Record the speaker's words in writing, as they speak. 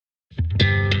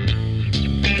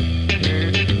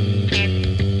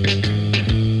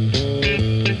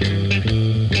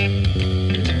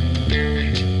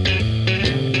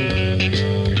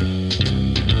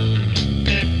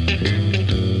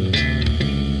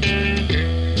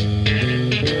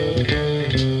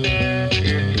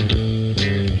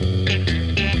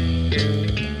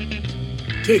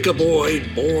Take a boy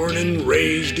born and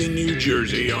raised in New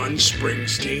Jersey on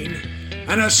Springsteen,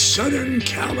 and a Southern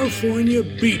California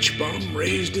beach bum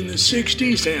raised in the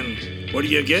 60s, and what do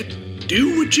you get?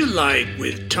 Do What You Like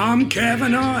with Tom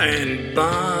Cavanaugh and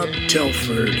Bob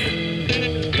Telford.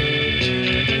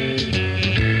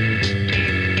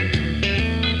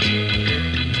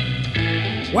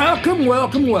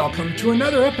 Welcome to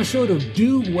another episode of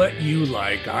Do What You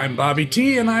Like. I'm Bobby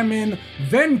T, and I'm in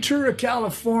Ventura,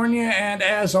 California, and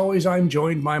as always, I'm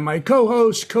joined by my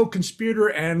co-host, co-conspirator,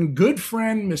 and good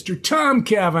friend, Mr. Tom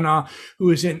Cavanaugh, who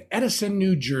is in Edison,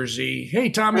 New Jersey. Hey,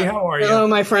 Tommy, how are you? Hello,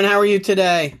 my friend. How are you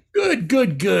today?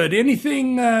 Good.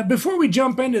 Anything, before we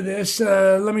jump into this,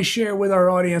 let me share with our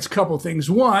audience a couple things.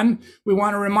 One, we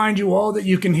want to remind you all that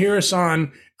you can hear us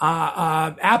on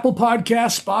Apple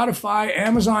Podcasts, Spotify,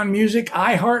 Amazon Music,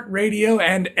 iHeartRadio,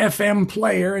 and FM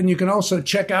Player. And you can also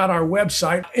check out our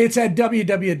website. It's at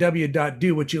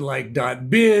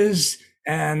www.dowhatyouLike.biz.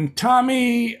 And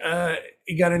Tommy,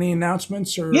 you got any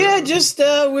announcements? Or yeah, just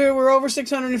we're over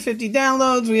 650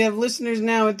 downloads. We have listeners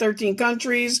now in 13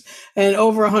 countries, and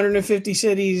over 150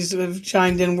 cities have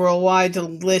chimed in worldwide to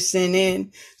listen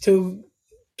in to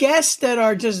guests that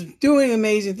are just doing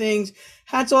amazing things.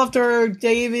 Hats off to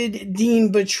David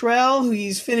Dean Bottrell, who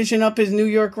he's finishing up his New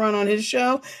York run on his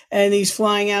show, and he's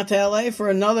flying out to LA for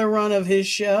another run of his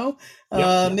show,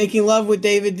 Making Love with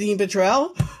David Dean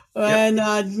Bottrell.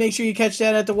 And make sure you catch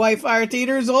that at the Whitefire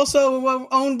Theater. It's also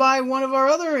owned by one of our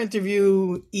other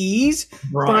interviewees,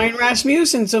 Brian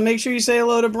Rasmussen. So make sure you say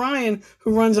hello to Brian,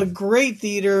 who runs a great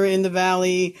theater in the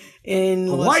Valley in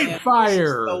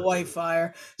Whitefire. The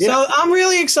Whitefire. Yeah. So I'm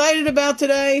really excited about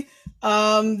today.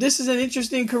 This is an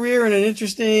interesting career and an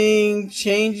interesting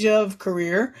change of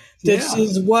career. This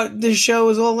is what this show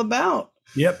is all about.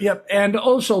 Yep. And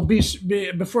also,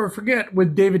 before I forget,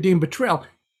 with David Dean Bottrell,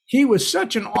 he was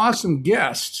such an awesome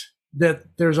guest that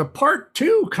there's a part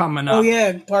 2 coming up. Oh,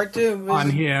 yeah, part 2 on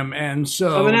him. And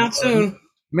so coming out soon.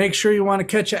 Make sure you want to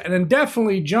catch it, and then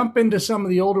definitely jump into some of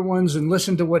the older ones and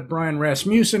listen to what Brian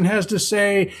Rasmussen has to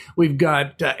say. We've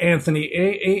got Anthony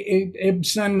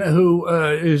Ibsen,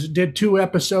 who did 2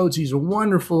 episodes. He's a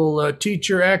wonderful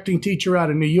acting teacher out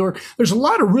of New York. There's a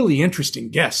lot of really interesting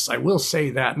guests, I will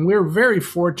say that, and we're very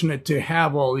fortunate to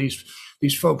have all these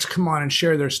folks come on and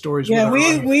share their stories. Yeah,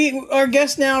 our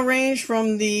guests now range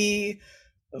from the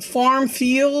farm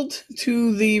field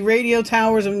to the radio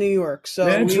towers of New York. So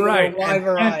that's right. A wide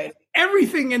variety. And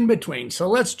everything in between. So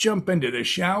let's jump into this,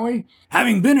 shall we?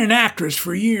 Having been an actress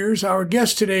for years, our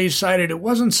guest today decided it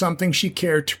wasn't something she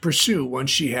cared to pursue once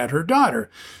she had her daughter.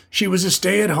 She was a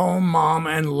stay-at-home mom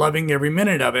and loving every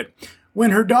minute of it.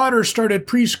 When her daughter started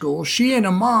preschool, she and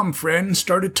a mom friend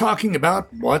started talking about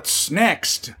what's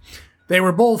next. They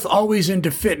were both always into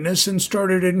fitness and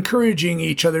started encouraging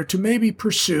each other to maybe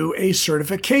pursue a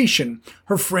certification.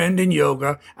 Her friend in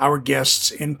yoga, our guests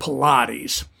in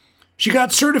Pilates. She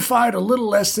got certified a little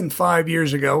less than 5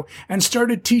 years ago and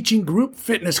started teaching group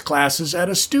fitness classes at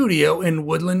a studio in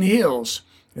Woodland Hills.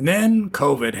 And then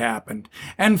COVID happened,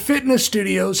 and fitness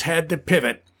studios had to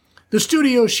pivot. The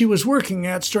studio she was working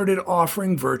at started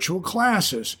offering virtual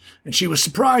classes, and she was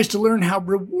surprised to learn how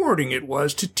rewarding it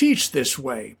was to teach this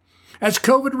way. As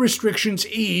COVID restrictions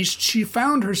eased, she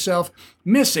found herself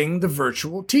missing the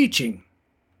virtual teaching.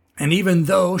 And even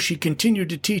though she continued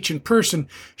to teach in person,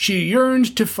 she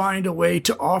yearned to find a way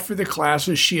to offer the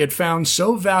classes she had found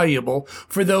so valuable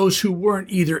for those who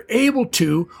weren't either able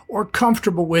to or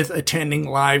comfortable with attending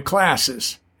live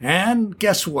classes. And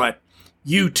guess what?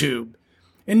 YouTube.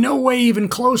 In no way even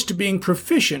close to being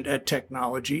proficient at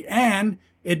technology, and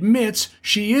admits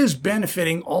she is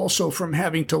benefiting also from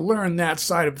having to learn that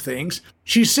side of things.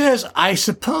 She says, I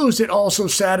suppose it also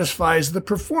satisfies the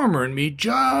performer in me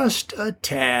just a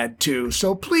tad too.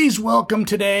 So please welcome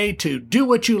today to Do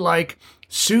What You Like,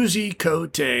 Suzy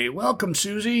Cote. Welcome,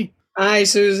 Suzy. Hi,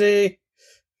 Suzy.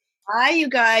 Hi, you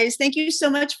guys. Thank you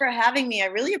so much for having me. I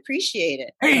really appreciate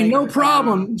it. Hey, no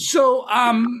problem. So,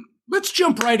 let's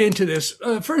jump right into this.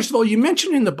 First of all, you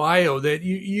mentioned in the bio that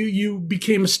you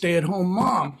became a stay-at-home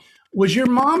mom. Was your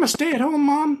mom a stay-at-home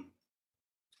mom?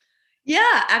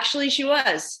 Yeah, actually, she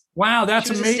was. Wow, that's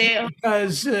amazing.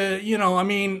 Because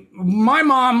my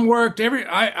mom worked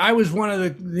I was one of the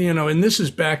and this is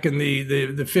back in the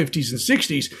 50s and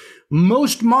 60s.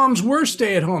 Most moms were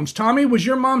stay-at-homes. Tommy, was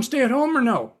your mom stay-at-home or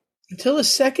no? Until the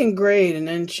 2nd grade, and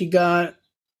then she got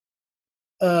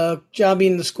job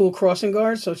being the school crossing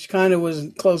guard, so she kind of was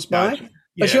close by. Gotcha.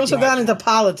 But she also got into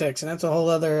politics, and that's a whole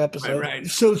other episode. Right.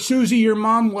 So, Suzy, your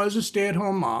mom was a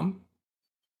stay-at-home mom.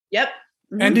 Yep.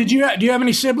 Mm-hmm. And do you have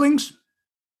any siblings?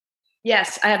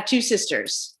 Yes, I have 2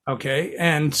 sisters. Okay.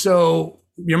 And so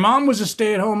your mom was a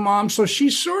stay-at-home mom, so she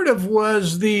sort of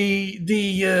was the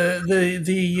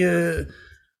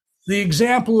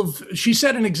example of. She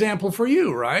set an example for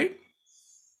you, right?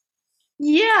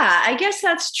 Yeah, I guess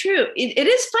that's true. It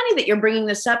is funny that you're bringing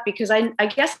this up because I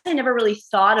guess I never really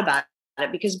thought about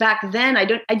it because back then I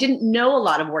didn't know a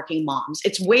lot of working moms.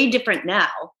 It's way different now.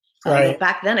 Right. But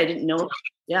back then I didn't know.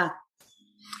 Yeah.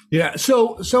 Yeah.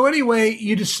 So anyway,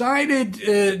 you decided,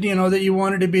 that you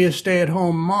wanted to be a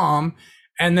stay-at-home mom,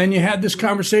 and then you had this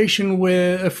conversation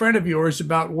with a friend of yours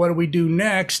about what do we do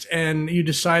next, and you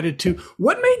decided to.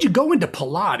 What made you go into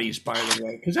Pilates, by the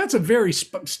way? Because that's a very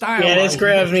stylized. Yeah, this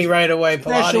grabs me right away.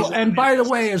 Pilates. And by the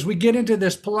way, as we get into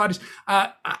this Pilates,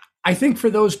 I think for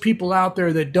those people out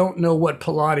there that don't know what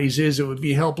Pilates is, it would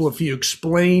be helpful if you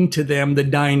explain to them the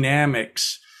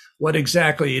dynamics, what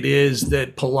exactly it is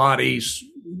that Pilates.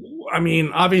 I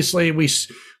mean, obviously we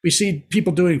see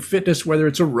people doing fitness, whether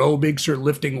it's aerobics or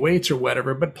lifting weights or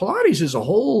whatever, but Pilates is a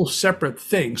whole separate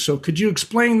thing. So could you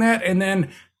explain that? And then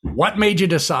what made you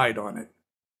decide on it?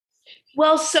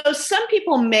 Well, so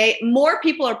more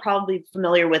people are probably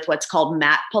familiar with what's called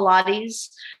mat Pilates.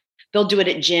 They'll do it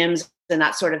at gyms and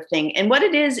that sort of thing. And what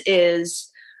it is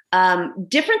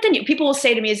different than people will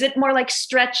say to me, is it more like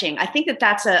stretching? I think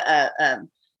that's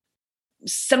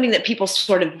something that people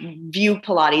sort of view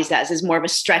Pilates as is more of a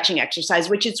stretching exercise,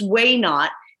 which it's way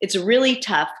not. It's really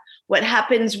tough. What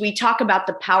happens, we talk about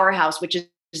the powerhouse, which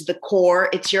is the core.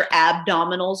 It's your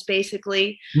abdominals,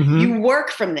 basically. Mm-hmm. You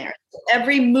work from there.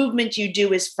 Every movement you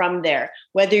do is from there.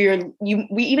 Whether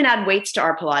we even add weights to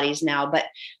our Pilates now, but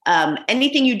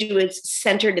anything you do is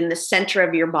centered in the center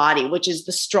of your body, which is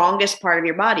the strongest part of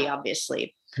your body,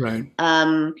 obviously. Right.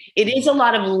 It is a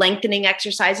lot of lengthening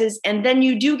exercises. And then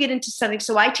you do get into something.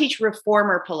 So I teach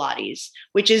reformer Pilates,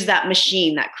 which is that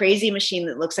machine, that crazy machine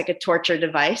that looks like a torture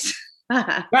device.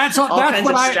 That's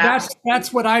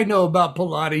what I know about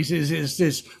Pilates is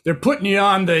this. They're putting you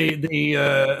on the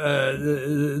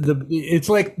it's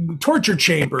like torture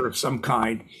chamber of some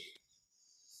kind.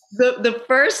 The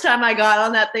first time I got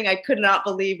on that thing, I could not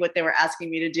believe what they were asking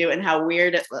me to do and how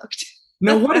weird it looked.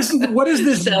 Now, what does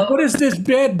this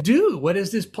bed do? What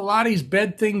does this Pilates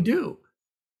bed thing do?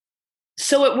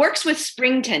 So it works with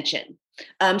spring tension.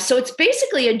 So it's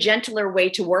basically a gentler way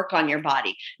to work on your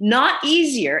body, not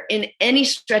easier in any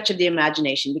stretch of the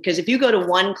imagination, because if you go to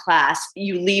one class,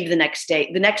 you leave the next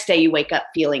day. The next day you wake up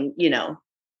feeling,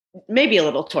 maybe a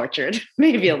little tortured,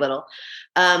 maybe a little.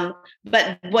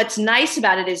 But what's nice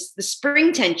about it is the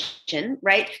spring tension,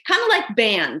 right? Kind of like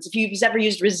bands. If you've ever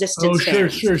used resistance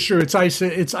bands. Sure. It's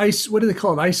ice. What do they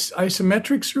call it?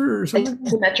 Isometrics or something?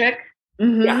 Isometric.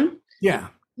 Mm-hmm.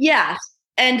 Yeah.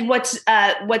 And what's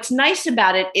nice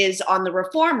about it is on the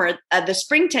reformer, the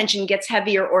spring tension gets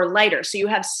heavier or lighter. So you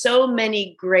have so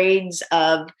many grades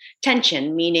of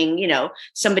tension, meaning,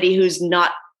 somebody who's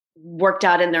not worked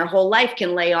out in their whole life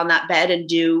can lay on that bed and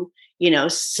do,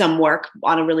 some work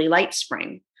on a really light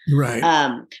spring. Right.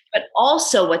 But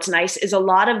also what's nice is a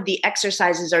lot of the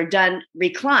exercises are done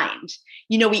reclined.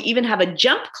 We even have a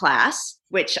jump class,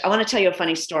 which I want to tell you a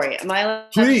funny story. Am I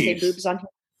allowed to say boobs on here?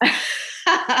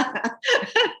 I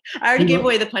already gave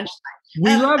away the punchline.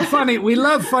 We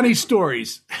love funny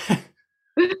stories.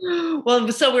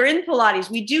 Well, so we're in Pilates.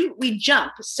 We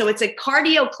jump. So it's a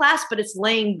cardio class, but it's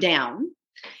laying down.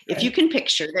 If you can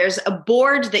picture, there's a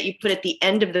board that you put at the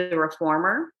end of the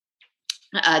reformer,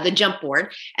 the jump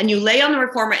board, and you lay on the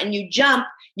reformer and you jump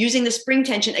using the spring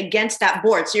tension against that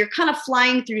board. So you're kind of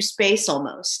flying through space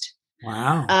almost.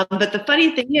 Wow. But the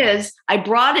funny thing is, I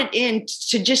brought it in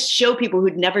to just show people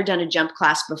who'd never done a jump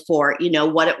class before,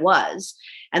 what it was.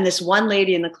 And this one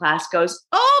lady in the class goes,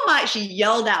 she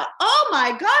yelled out, "Oh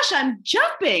my gosh, I'm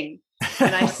jumping."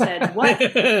 And I said, "What?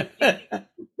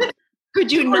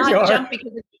 Could you not jump because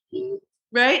of your knees?"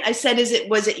 Right? I said,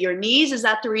 was it your knees? Is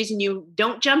that the reason you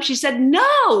don't jump? She said,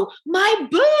 "No, my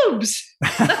boobs."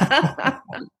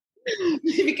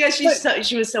 Because she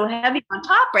was so heavy on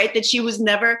top, right? That she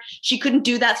couldn't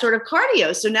do that sort of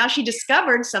cardio. So now she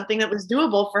discovered something that was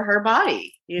doable for her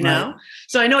body, Right.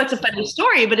 So I know it's a funny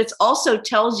story, but it also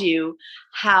tells you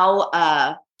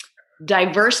how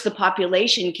diverse the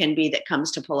population can be that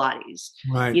comes to Pilates.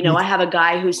 Right. I have a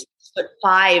guy who's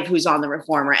 6'5" who's on the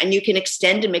reformer, and you can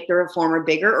extend to make the reformer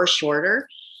bigger or shorter.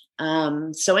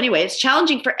 So anyway, it's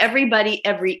challenging for everybody,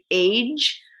 every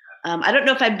age. I don't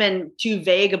know if I've been too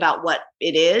vague about what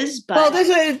it is, but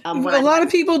a lot of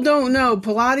people don't know.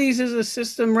 Pilates is a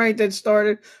system, right, that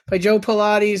started by Joe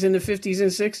Pilates in the 50s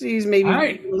and 60s, maybe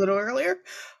a little earlier.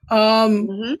 I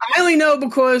only know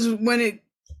because when it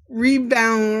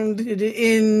rebounded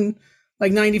in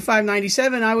like 95,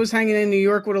 97, I was hanging in New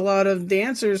York with a lot of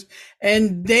dancers,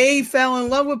 and they fell in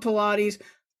love with Pilates.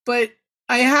 But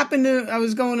I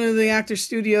was going to the actor's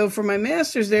studio for my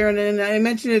master's there, and then I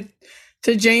mentioned it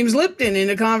to James Lipton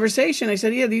in a conversation. I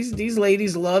said, yeah, these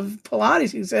ladies love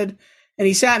Pilates. He said, and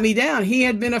he sat me down. He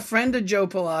had been a friend of Joe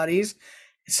Pilates.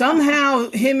 Somehow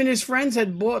him and his friends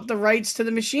had bought the rights to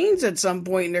the machines at some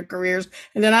point in their careers.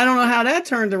 And then I don't know how that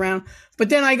turned around. But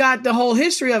then I got the whole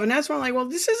history of it. And that's when I'm like, well,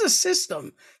 this is a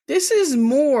system. This is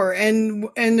more. And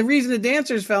the reason the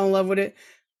dancers fell in love with it,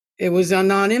 it was a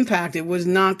non-impact. It was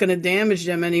not going to damage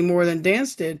them any more than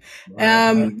dance did.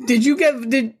 Right.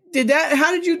 Did that,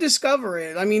 how did you discover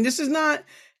it? I mean, this is not,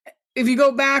 if you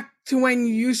go back to when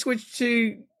you switched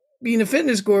to being a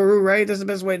fitness guru, right? That's the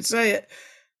best way to say it.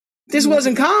 This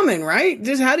wasn't common, right?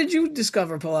 How did you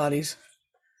discover Pilates?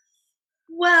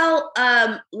 Well,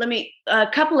 a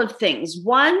couple of things.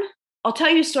 One, I'll tell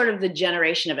you sort of the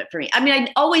generation of it for me. I mean,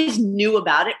 I always knew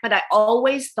about it, but I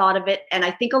always thought of it, and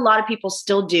I think a lot of people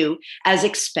still do, as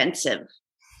expensive.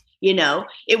 You know,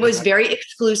 it was very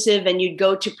exclusive, and you'd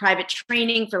go to private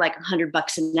training for like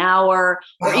 $100 an hour,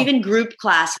 or even group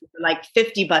classes for like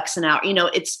 $50 an hour. You know,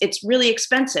 it's really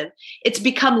expensive. It's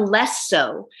become less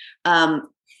so.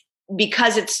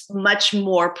 Because it's much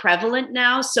more prevalent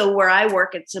now. So where I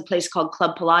work, it's a place called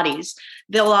Club Pilates.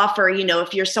 They'll offer, you know,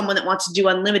 if you're someone that wants to do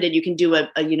unlimited, you can do a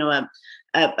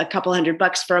couple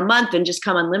 $100 for a month and just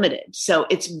come unlimited. So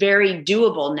it's very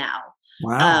doable now.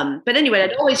 Wow. But anyway,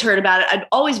 I'd always heard about it. I'd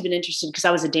always been interested because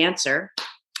I was a dancer.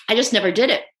 I just never did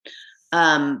it.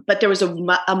 But there was a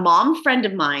mom friend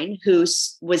of mine who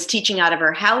was teaching out of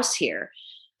her house here.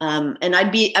 And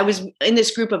I was in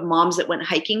this group of moms that went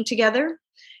hiking together.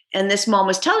 And this mom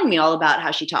was telling me all about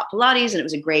how she taught Pilates, and it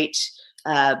was a great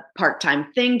part-time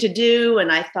thing to do.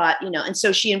 And I thought, you know, and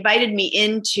so she invited me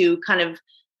in to kind of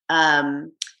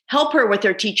help her with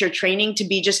her teacher training, to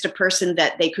be just a person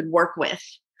that they could work with.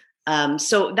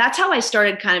 So that's how I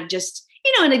started, kind of just,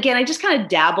 you know, and again, I just kind of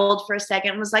dabbled for a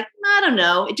second and was like, I don't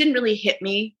know. It didn't really hit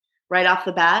me right off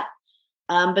the bat.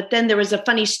 But then there was a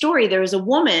funny story. There was a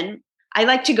woman, I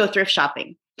like to go thrift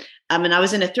shopping. And I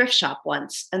was in a thrift shop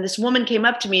once, and this woman came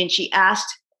up to me and she asked,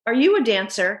 "Are you a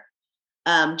dancer?"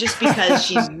 Just because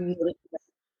she's really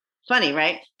funny,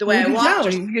 right? The way I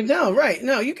walked. You can tell, right?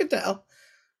 No, you can tell.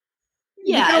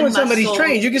 Yeah, you can tell when somebody's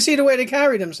trained. You can see the way they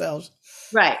carry themselves.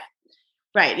 Right.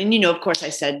 And, you know, of course I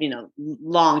said, you know,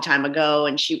 long time ago.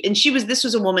 And this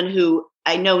was a woman who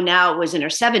I know now was in her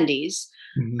 70s.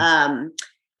 Mm-hmm.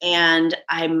 And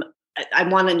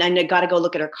I got to go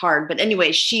look at her card. But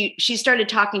anyway, she started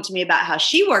talking to me about how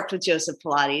she worked with Joseph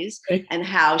Pilates and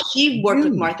how she worked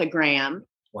with Martha Graham.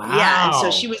 Wow. Yeah. And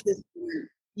so she was this.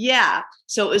 Yeah.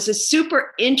 So it was a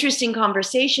super interesting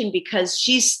conversation because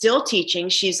she's still teaching.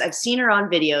 I've seen her on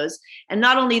videos. And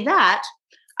not only that,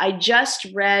 I just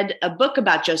read a book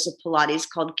about Joseph Pilates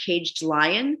called Caged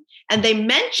Lion, and they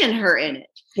mention her in it.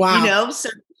 Wow. You know, so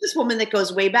this woman that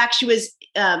goes way back, she was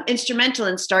instrumental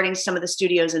in starting some of the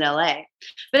studios in LA.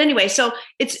 But anyway, so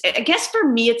I guess for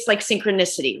me, it's like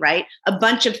synchronicity, right? A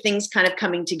bunch of things kind of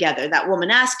coming together. That woman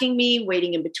asking me,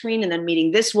 waiting in between, and then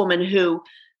meeting this woman who,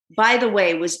 by the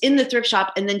way, was in the thrift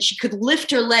shop, and then she could lift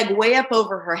her leg way up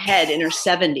over her head in her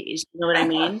 70s. You know what I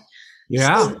mean?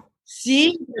 Yeah. So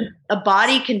seeing a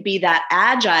body can be that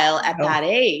agile at that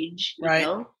age, right?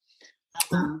 You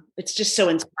know? It's just so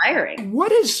inspiring.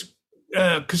 What is,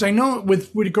 because I know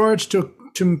with regards to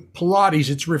Pilates,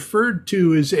 it's referred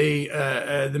to as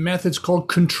the method's called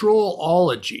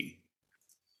controlology.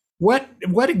 What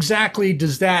exactly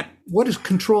what does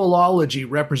controlology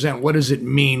represent? What does it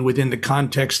mean within the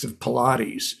context of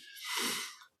Pilates?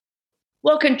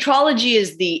 Well, contrology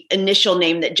is the initial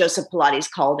name that Joseph Pilates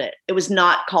called it. It was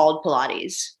not called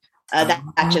Pilates. That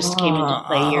just came into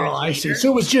play years later. I see. So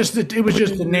it was just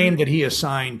the name that he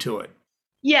assigned to it.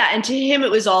 Yeah, and to him, it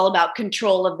was all about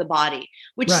control of the body,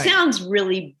 which sounds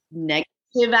really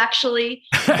negative, actually,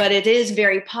 but it is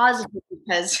very positive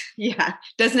because,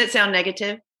 doesn't it sound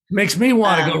negative? Makes me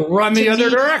want to go run the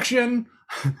other direction.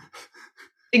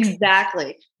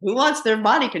 Exactly. Who wants their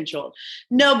body controlled?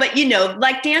 No, but you know,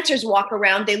 like dancers walk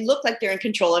around, they look like they're in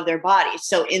control of their body.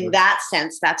 So in that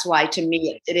sense, that's why to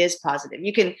me it is positive.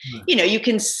 You can, you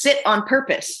can sit on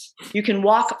purpose. You can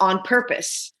walk on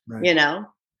purpose, you know.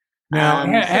 Now,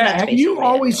 have you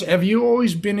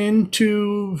always been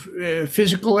into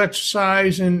physical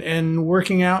exercise and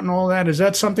working out and all that? Is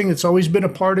that something that's always been a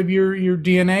part of your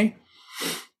DNA?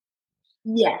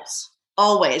 Yes.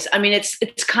 Always. I mean,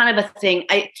 it's kind of a thing.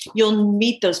 You'll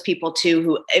meet those people too,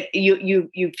 who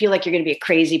you feel like you're going to be a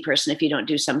crazy person if you don't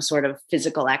do some sort of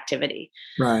physical activity.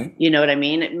 Right. You know what I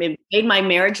mean? It made my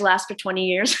marriage last for 20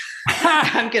 years.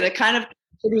 I'm going to kind of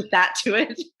attribute that to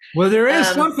it. Well, there is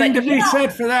something to be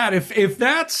said for that. If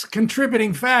that's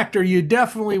contributing factor, you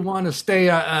definitely want to stay,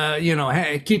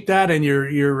 keep that in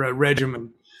your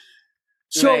regimen.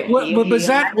 So, Right. was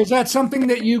that something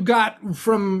that you got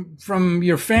from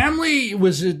your family?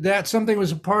 Was that something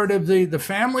was a part of the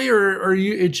family, or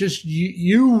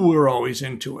you were always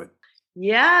into it?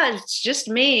 Yeah, it's just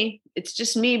me. It's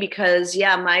just me because you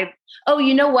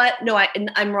know what? No,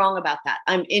 I'm wrong about that.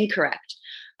 I'm incorrect.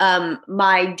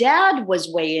 My dad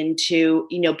was way into,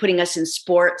 putting us in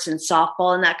sports and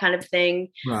softball and that kind of thing.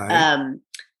 Right.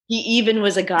 He even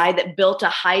was a guy that built a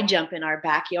high jump in our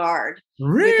backyard.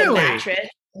 Really? With a mattress.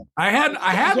 I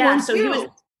had one so too.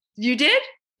 You did?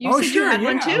 You sure, you had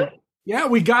one too? Yeah,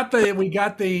 we got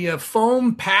the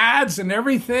foam pads and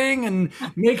everything, and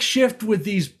makeshift with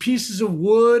these pieces of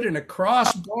wood and a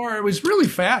crossbar. It was really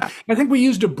fast. I think we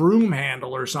used a broom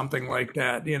handle or something like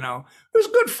that. It was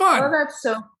good fun. Oh, that's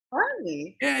so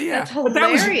funny. Yeah. That's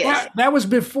hilarious. But that was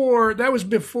before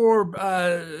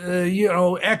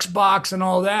Xbox and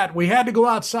all that. We had to go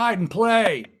outside and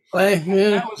play.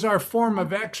 That was our form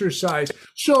of exercise.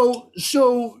 So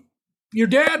your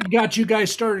dad got you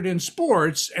guys started in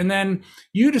sports, and then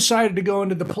you decided to go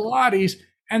into the Pilates.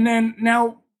 And then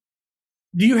now,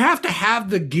 do you have to have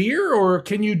the gear, or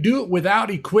can you do it without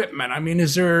equipment? I mean,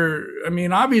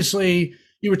 obviously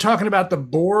you were talking about the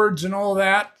boards and all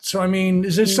that. So, I mean,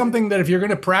 is this something that if you're going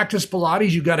to practice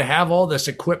Pilates, you got to have all this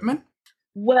equipment?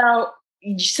 Well,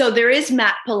 so there is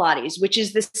mat Pilates, which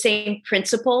is the same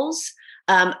principles.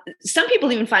 Some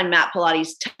people even find mat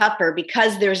Pilates tougher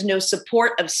because there's no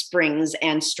support of springs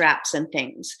and straps and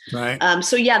things. Right.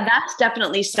 So that's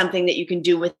definitely something that you can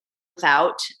do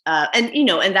without.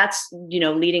 And that's,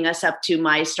 leading us up to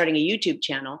my starting a YouTube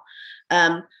channel.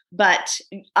 But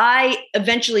I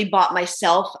eventually bought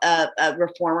myself a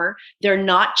reformer. They're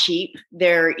not cheap.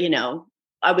 They're,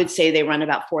 I would say they run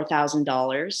about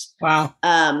 $4,000.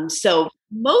 Wow. So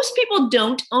most people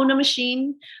don't own a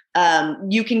machine.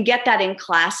 You can get that in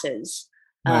classes.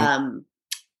 Right.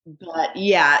 But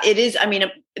it is,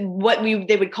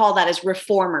 they would call that as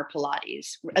reformer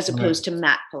Pilates as opposed to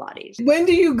mat Pilates. When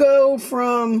do you go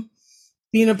from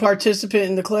being a participant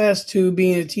in the class to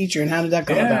being a teacher, and how did that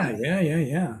go about?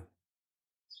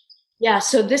 Yeah.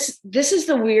 So this is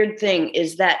the weird thing,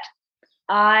 is that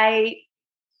I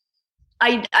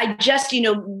just,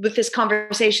 with this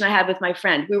conversation I had with my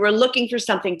friend, we were looking for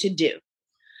something to do.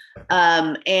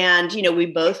 And we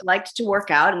both liked to work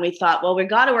out, and we thought, well, we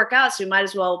got to work out, so we might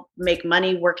as well make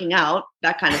money working out,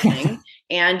 that kind of thing.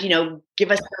 And, give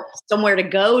us somewhere to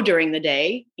go during the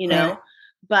day, Right.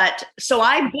 But so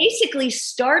I basically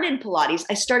started Pilates.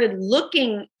 I started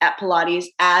looking at Pilates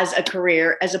as a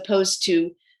career, as opposed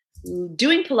to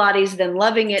doing Pilates, then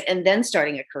loving it, and then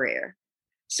starting a career.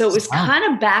 So it was kind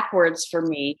of backwards for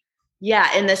me.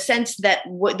 Yeah. In the sense that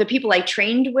the people I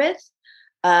trained with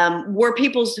were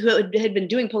people who had been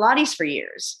doing Pilates for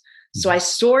years. So I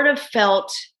sort of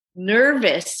felt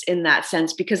nervous in that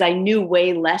sense because I knew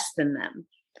way less than them.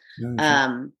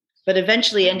 Mm-hmm. But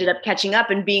eventually ended up catching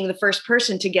up and being the first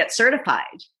person to get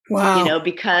certified. Wow.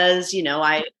 Because,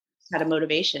 I had a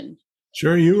motivation.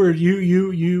 Sure, you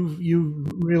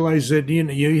realized that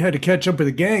you had to catch up with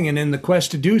the gang, and in the quest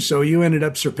to do so, you ended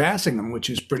up surpassing them, which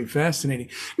is pretty fascinating.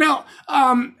 Now,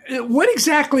 what's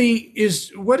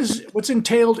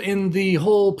entailed in the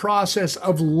whole process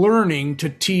of learning to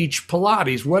teach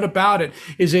Pilates? What about it?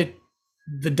 Is it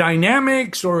the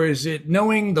dynamics, or is it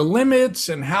knowing the limits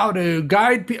and how to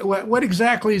guide people? What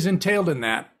exactly is entailed in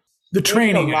that? The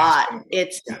training.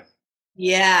 It's a lot.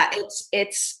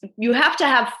 It's you have to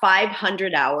have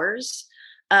 500 hours,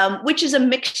 which is a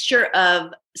mixture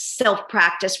of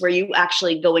self-practice where you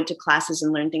actually go into classes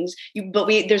and learn things.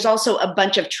 There's also a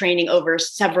bunch of training over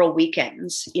several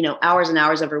weekends, hours and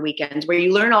hours over weekends, where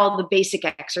you learn all the basic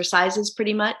exercises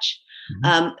pretty much.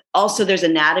 Mm-hmm. Also, there's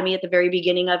anatomy at the very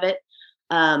beginning of it.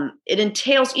 It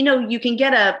entails, you can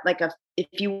get if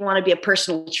you want to be a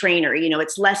personal trainer,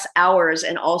 it's less hours,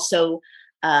 and also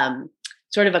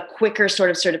sort of a quicker sort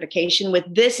of certification. With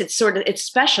this, it's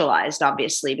specialized,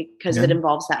 obviously, because it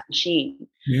involves that machine.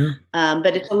 Yeah.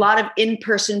 But it's a lot of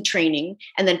in-person training,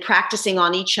 and then practicing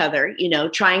on each other,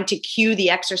 trying to cue the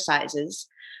exercises,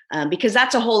 because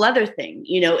that's a whole other thing.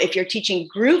 If you're teaching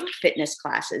group fitness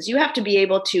classes, you have to be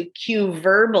able to cue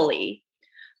verbally.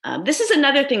 This is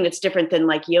another thing that's different than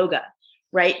like yoga,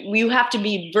 right? You have to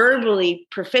be verbally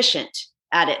proficient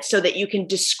at it so that you can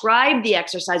describe the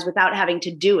exercise without having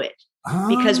to do it.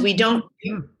 Because we don't,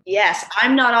 yes,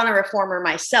 I'm not on a reformer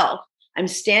myself. I'm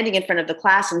standing in front of the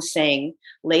class and saying,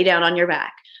 lay down on your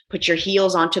back, put your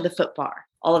heels onto the foot bar,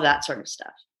 all of that sort of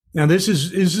stuff. Now, is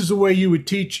this the way you would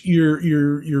teach your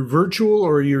virtual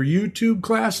or your YouTube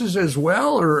classes as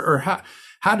well? Or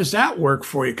how does that work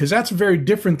for you? Because that's very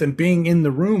different than being in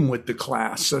the room with the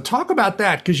class. So talk about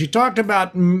that, because you talked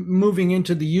about moving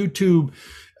into the YouTube,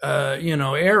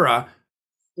 era.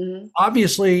 Mm-hmm.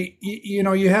 Obviously,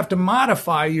 you have to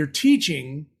modify your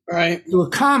teaching right to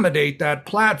accommodate that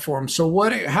platform. So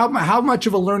how much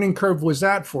of a learning curve was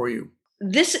that for you?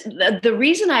 The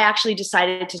reason I actually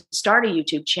decided to start a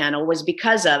YouTube channel was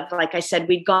because of, like I said,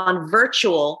 we'd gone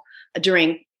virtual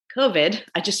during COVID.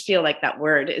 I just feel like that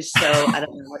word is so, I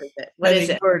don't know, what is it? What is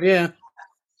it? Word, yeah.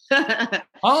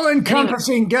 All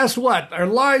encompassing. Anyway, guess what? Our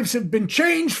lives have been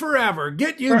changed forever.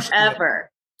 Get used forever.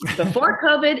 To it. Before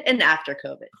COVID and after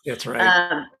COVID. That's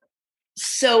right.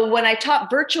 So when I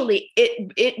taught virtually,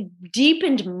 it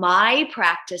deepened my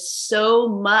practice so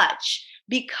much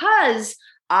because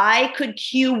I could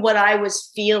cue what I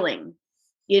was feeling.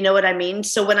 You know what I mean?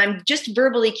 So when I'm just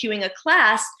verbally cueing a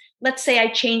class, let's say I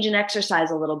change an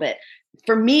exercise a little bit.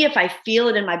 For me, if I feel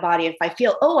it in my body, if I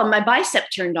feel, my bicep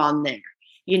turned on there,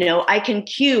 I can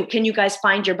cue, can you guys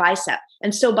find your bicep?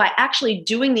 And so by actually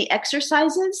doing the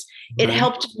exercises, it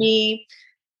helped me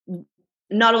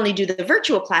not only do the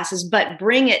virtual classes, but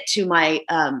bring it to my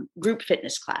group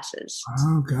fitness classes.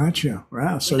 Oh, gotcha.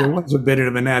 Wow. So there was a bit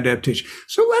of an adaptation.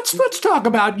 So let's talk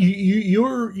about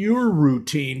your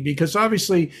routine, because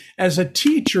obviously as a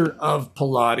teacher of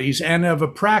Pilates and of a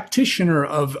practitioner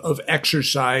of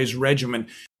exercise regimen,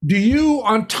 do you,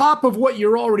 on top of what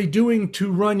you're already doing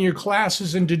to run your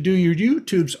classes and to do your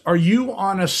YouTubes, are you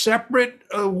on a separate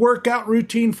workout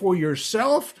routine for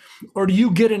yourself, or do you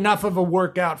get enough of a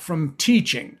workout from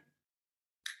teaching?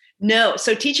 No.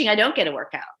 So teaching, I don't get a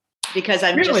workout because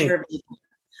I'm just,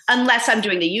 unless I'm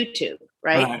doing the YouTube,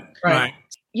 right? Right.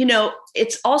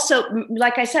 It's also,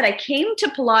 like I said, I came to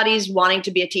Pilates wanting to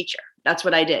be a teacher. That's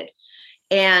what I did.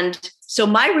 And so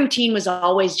my routine was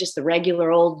always just the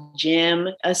regular old gym,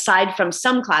 aside from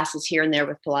some classes here and there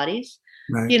with Pilates,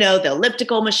 the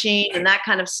elliptical machine and that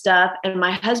kind of stuff. And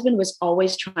my husband was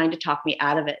always trying to talk me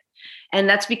out of it. And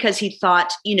that's because he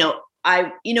thought,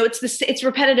 it's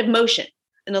repetitive motion,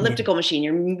 an elliptical machine.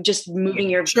 You're just moving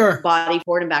your body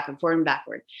forward and backward, forward and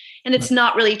backward. And it's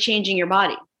not really changing your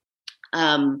body.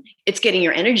 It's getting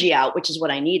your energy out, which is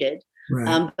what I needed.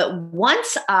 Right. But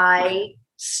once I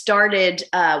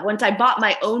bought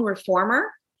my own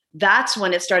reformer, that's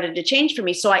when it started to change for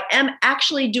me. So I am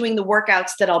actually doing the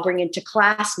workouts that I'll bring into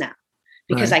class now,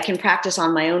 because I can practice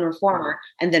on my own reformer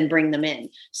and then bring them in.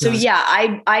 So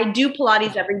I do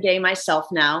Pilates every day myself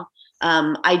now.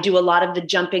 I do a lot of the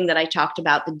jumping that I talked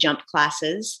about, the jump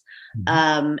classes.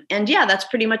 And that's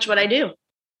pretty much what I do.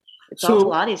 It's all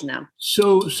Pilates now.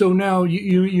 So now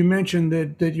you mentioned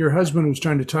that your husband was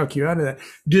trying to talk you out of that.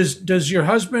 Does your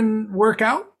husband work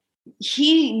out? This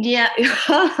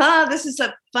is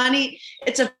a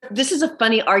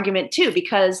funny argument too,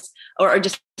 because, or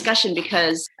discussion,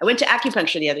 because I went to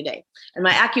acupuncture the other day, and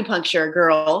my acupuncture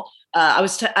girl,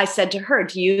 I said to her,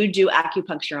 do you do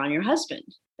acupuncture on your husband?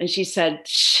 And she said,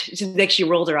 she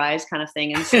rolled her eyes kind of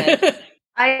thing and said,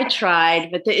 I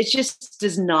tried, but it just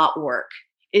does not work.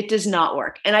 It does not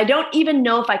work. And I don't even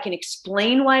know if I can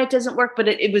explain why it doesn't work, but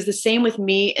it was the same with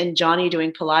me and Johnny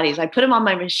doing Pilates. I put him on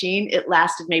my machine. It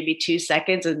lasted maybe 2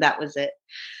 seconds, and that was it.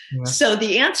 Yeah. So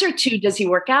the answer to, does he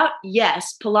work out?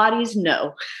 Yes. Pilates,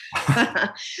 no.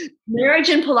 Marriage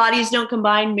and Pilates don't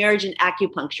combine. Marriage and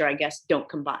acupuncture, I guess, don't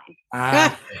combine.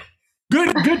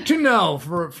 Good to know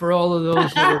for all of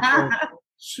those that are.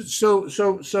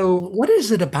 So what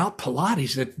is it about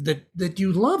Pilates that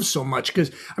you love so much? Because,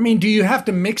 do you have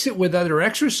to mix it with other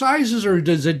exercises, or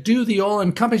does it do the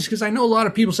all-encompassing? Because I know a lot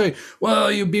of people say,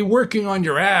 well, you'll be working on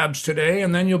your abs today,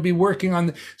 and then you'll be working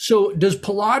on. So does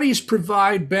Pilates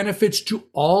provide benefits to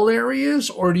all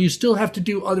areas, or do you still have to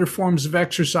do other forms of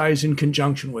exercise in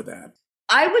conjunction with that?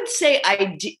 I would say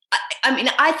I do.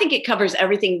 I think it covers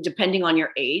everything depending on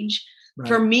your age. Right.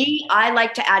 For me, I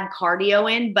like to add cardio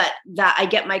in, but that I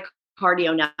get my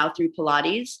cardio now through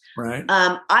Pilates. Right.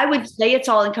 I would say it's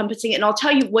all encompassing. And I'll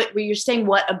tell you what you're saying,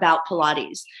 what about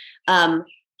Pilates?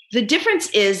 The difference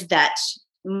is that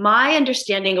my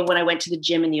understanding of when I went to the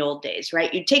gym in the old days,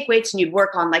 right? You'd take weights and you'd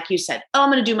work on, like you said, I'm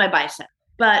going to do my bicep.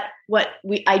 But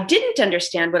I didn't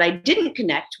understand, what I didn't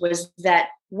connect was that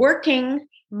working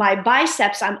my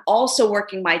biceps, I'm also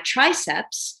working my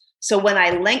triceps So when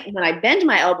I bend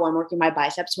my elbow, I'm working my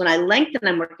biceps. When I lengthen,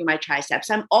 I'm working my triceps.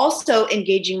 I'm also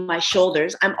engaging my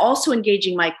shoulders. I'm also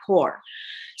engaging my core.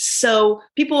 So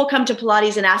people will come to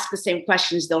Pilates and ask the same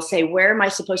questions. They'll say, where am I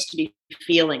supposed to be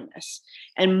feeling this?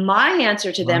 And my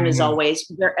answer to them is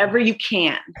always wherever you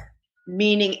can,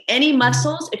 meaning any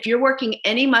muscles. If you're working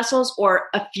any muscles or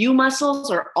a few muscles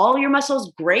or all your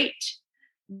muscles, great.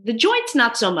 The joints,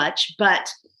 not so much,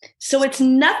 but so it's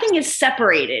nothing is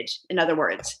separated. In other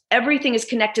words, everything is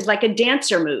connected like a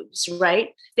dancer moves,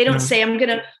 right? They don't say, I'm going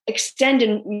to extend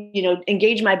and,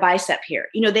 engage my bicep here.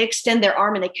 They extend their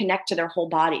arm and they connect to their whole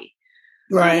body.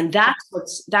 Right. And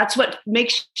that's what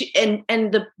makes you,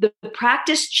 and the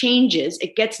practice changes.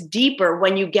 It gets deeper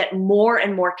when you get more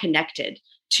and more connected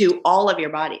to all of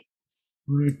your body.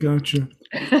 Right, gotcha.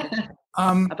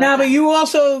 But you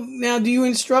also, do you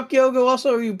instruct yoga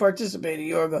also, or you participate in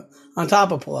yoga on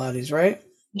top of Pilates, right?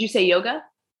 Did you say yoga?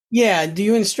 Yeah. Do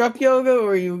you instruct yoga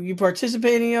or you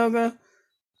participate in yoga?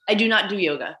 I do not do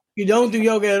yoga. You don't do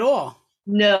yoga at all?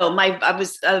 No,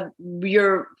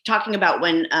 you're talking about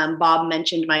when Bob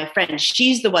mentioned my friend.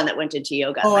 She's the one that went into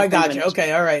yoga. Oh, I got you.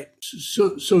 Okay. All right.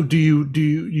 So do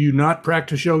you not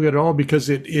practice yoga at all because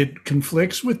it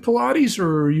conflicts with Pilates,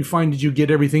 or you find that you get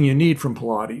everything you need from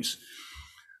Pilates?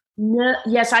 No,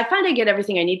 yes, I find I get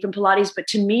everything I need from Pilates, but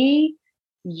to me,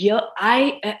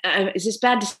 is this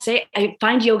bad to say? I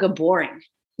find yoga boring.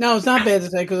 No, it's not bad to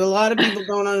say because a lot of people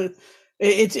don't on.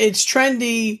 It's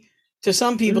trendy to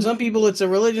some people. Some people it's a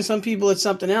religion. Some people it's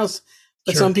something else.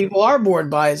 But some people are bored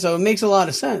by it, so it makes a lot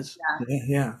of sense.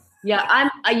 Yeah.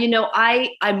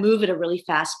 I move at a really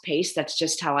fast pace. That's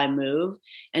just how I move.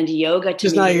 And yoga to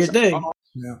me not your thing.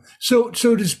 Yeah. So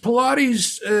does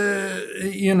Pilates?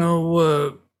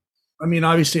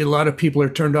 Obviously, a lot of people are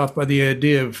turned off by the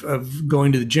idea of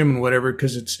going to the gym and whatever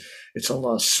because it's a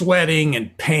lot of sweating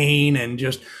and pain and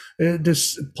just.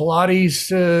 Does Pilates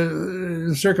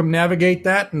circumnavigate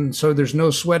that, and so there's no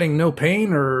sweating, no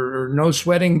pain, or no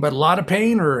sweating but a lot of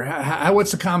pain, or what's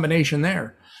the combination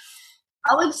there?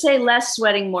 I would say less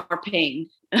sweating, more pain.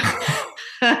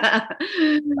 I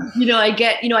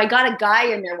got a guy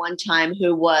in there one time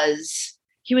who was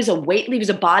a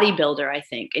bodybuilder, I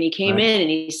think. And he came in and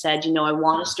he said, I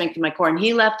want to strengthen my core. And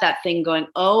he left that thing going,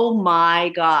 oh my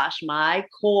gosh, my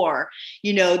core,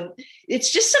 it's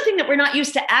just something that we're not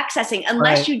used to accessing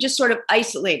unless you just sort of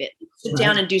isolate it, sit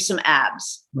down and do some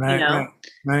abs,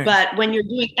 Right. But when you're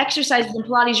doing exercises in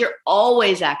Pilates, you're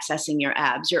always accessing your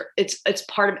abs. It's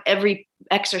part of every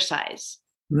exercise.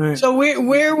 Right. So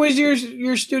where was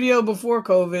your studio before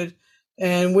COVID,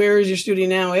 and where is your studio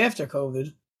now after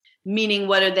COVID? Meaning,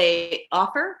 what do they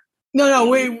offer? No.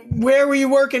 Where were you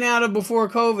working out of before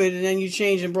COVID, and then you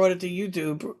changed and brought it to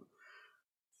YouTube?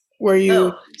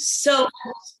 So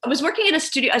I was working at a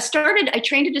studio. I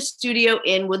trained at a studio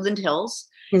in Woodland Hills.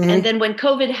 Mm-hmm. And then when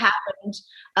COVID happened,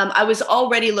 I was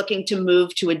already looking to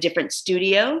move to a different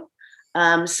studio.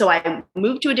 So I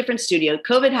moved to a different studio.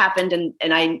 COVID happened,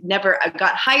 and I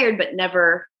got hired, but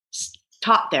never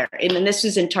taught there. And then this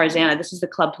was in Tarzana. This is the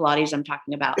Club Pilates I'm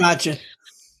talking about. Gotcha.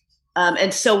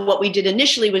 And so what we did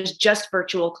initially was just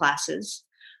virtual classes.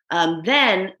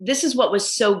 Then this is what was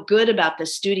so good about the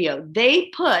studio.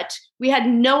 We had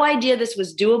no idea this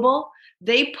was doable.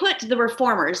 They put the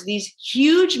reformers, these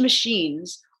huge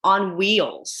machines, on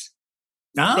wheels.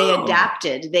 Oh. They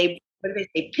adapted. They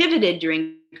pivoted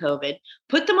during COVID,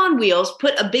 put them on wheels,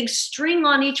 put a big string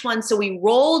on each one. So we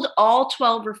rolled all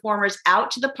 12 reformers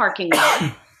out to the parking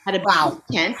lot, had a big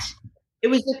tent. It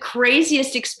was the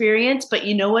craziest experience, but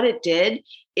you know what it did?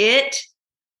 It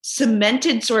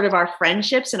cemented sort of our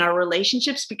friendships and our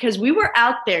relationships because we were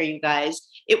out there, you guys.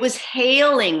 It was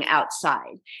hailing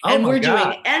outside. And we're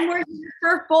here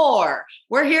for 4.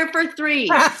 We're here for 3.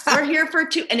 We're here for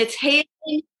 2. And it's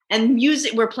hailing and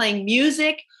music. We're playing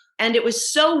music. And it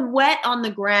was so wet on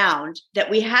the ground that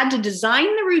we had to design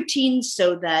the routines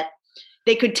so that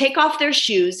they could take off their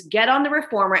shoes, get on the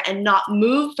reformer, and not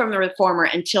move from the reformer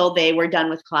until they were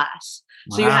done with class.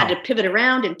 Wow. So you had to pivot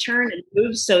around and turn and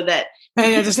move so that.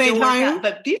 And at the same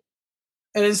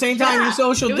time, you're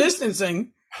social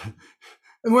distancing.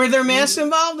 Were there masks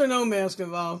involved or no masks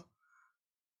involved?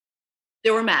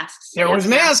 There were masks. There was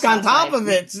masks on top of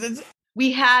it.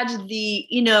 We had the,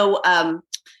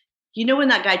 when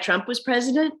that guy Trump was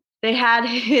president, they had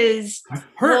his.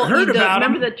 Heard about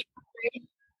him. Remember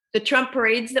the Trump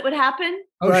parades that would happen?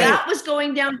 Okay. That was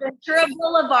going down Ventura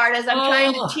Boulevard as I'm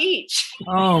trying to teach.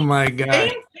 Oh my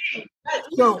God. It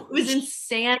was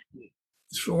insanity.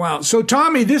 Wow. So,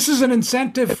 Tommy, this is an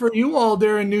incentive for you all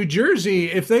there in New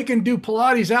Jersey. If they can do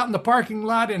Pilates out in the parking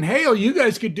lot in hail, you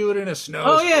guys could do it in a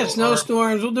snowstorm. Oh, yeah,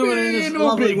 snowstorms. We'll do it in this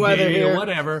lovely weather here.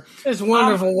 Whatever. It's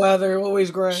wonderful weather. Always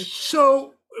great.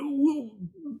 So,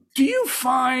 do you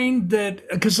find that,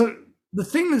 because the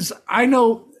thing is, I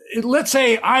know, let's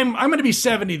say I'm going to be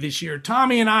 70 this year.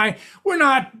 Tommy and I, we're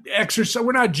not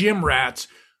gym rats.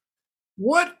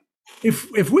 What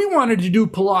if we wanted to do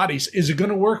Pilates, is it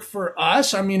going to work for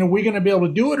us? I mean, are we going to be able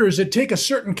to do it, or does it take a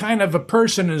certain kind of a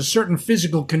person and a certain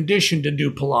physical condition to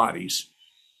do Pilates?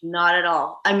 Not at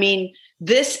all. I mean,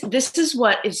 this is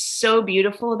what is so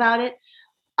beautiful about it.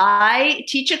 I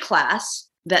teach a class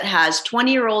that has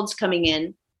 20-year-olds coming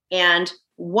in, and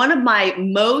one of my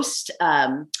most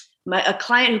a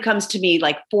client who comes to me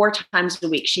like 4 times a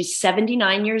week. She's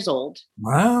 79 years old.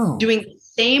 Wow. Doing the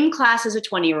same class as a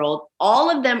 20-year-old.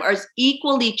 All of them are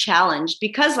equally challenged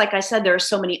because, like I said, there are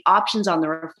so many options on the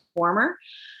reformer.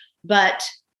 But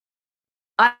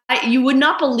you would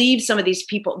not believe some of these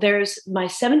people. My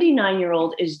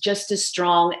 79-year-old is just as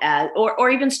strong as, or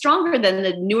even stronger than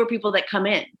the newer people that come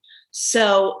in.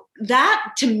 So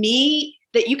that, to me,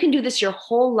 that you can do this your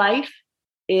whole life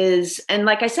is, and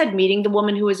like I said, meeting the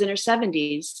woman who was in her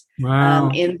 70s, wow.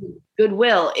 In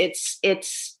Goodwill, it's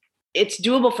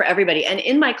doable for everybody. And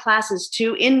in my classes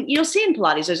too, you'll see in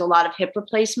Pilates, there's a lot of hip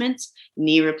replacements,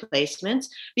 knee replacements,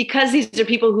 because these are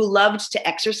people who loved to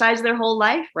exercise their whole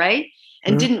life, right?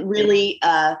 And didn't really,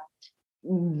 no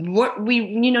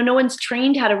one's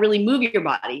trained how to really move your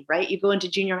body, right? You go into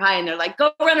junior high and they're like,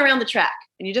 go run around the track,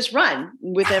 and you just run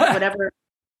with whatever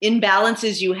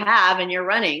imbalances you have, and you're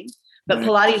running. But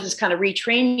Pilates is kind of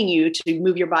retraining you to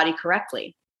move your body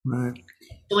correctly. Right.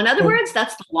 So in other words,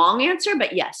 that's the long answer,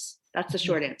 but yes, that's the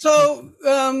short answer. So,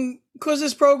 because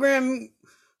this program,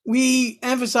 we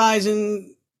emphasize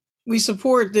and we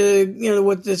support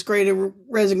with this great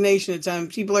resignation at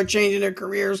times. People are changing their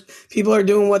careers. People are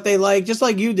doing what they like, just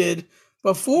like you did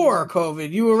before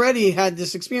COVID. You already had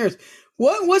this experience.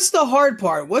 What's the hard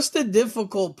part? What's the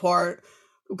difficult part?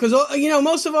 Because,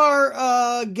 most of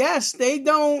our guests,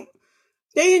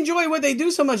 they enjoy what they do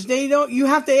so much. You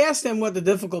have to ask them what the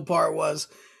difficult part was.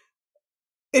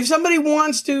 If somebody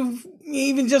wants to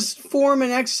even just form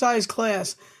an exercise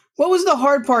class, what was the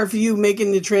hard part for you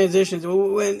making the transitions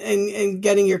and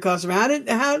getting your customer?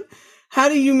 How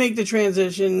do you make the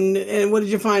transition, and what did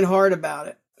you find hard about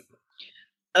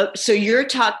it? So you're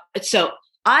talking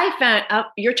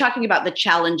about the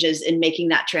challenges in making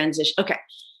that transition. Okay.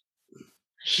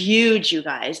 Huge, you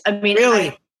guys. I mean,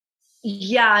 really?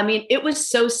 It was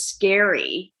so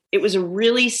scary. It was a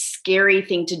really scary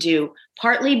thing to do,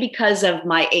 partly because of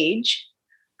my age.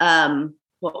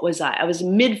 What was I? I was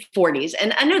mid 40s.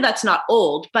 And I know that's not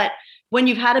old, but when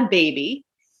you've had a baby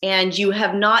and you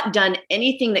have not done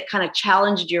anything that kind of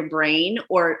challenged your brain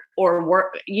or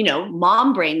work,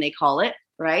 mom brain, they call it,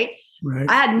 right? Right.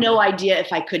 I had no idea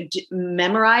if I could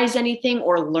memorize anything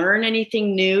or learn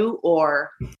anything new,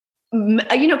 or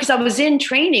because I was in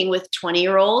training with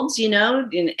 20-year-olds,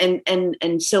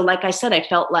 and so, like I said, I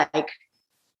felt like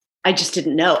I just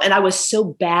didn't know. And I was so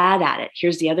bad at it.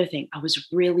 Here's the other thing. I was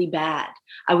really bad.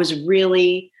 I was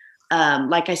really,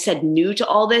 like I said, new to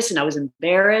all this, and I was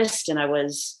embarrassed, and I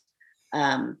was,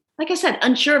 like I said,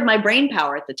 unsure of my brain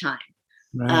power at the time.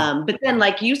 Right. But then,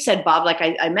 like you said, Bob, like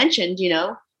I mentioned,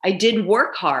 I did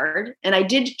work hard, and I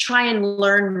did try and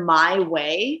learn my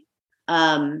way.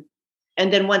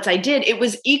 And then once I did, it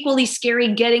was equally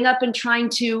scary getting up and trying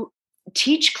to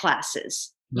teach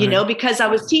classes, because I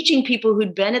was teaching people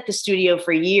who'd been at the studio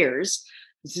for years,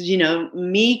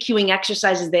 me cueing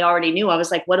exercises they already knew. I was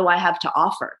like, what do I have to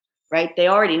offer? Right. They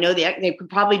already know they could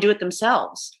probably do it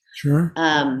themselves. Sure.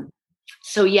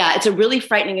 So yeah, it's a really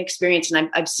frightening experience. And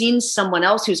I've seen someone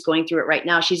else who's going through it right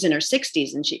now. She's in her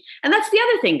 60s, and that's the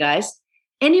other thing, guys.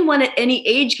 Anyone at any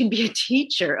age can be a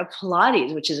teacher of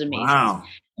Pilates, which is amazing. Wow.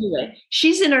 Anyway,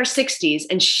 she's in her 60s,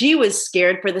 and she was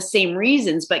scared for the same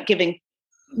reasons, but giving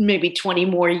maybe 20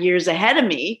 more years ahead of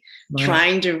me, right,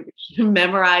 trying to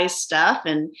memorize stuff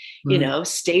and,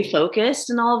 stay focused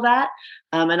and all of that.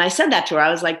 And I said that to her. I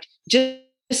was like,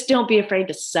 just don't be afraid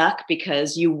to suck,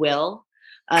 because you will.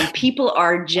 People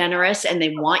are generous and they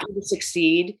want you to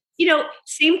succeed.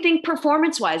 Same thing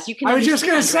performance-wise. You can. I was just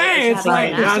going to say, it's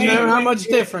like, I know how much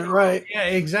different, right? Yeah,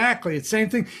 exactly. It's the same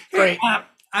thing. Right.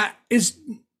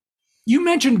 You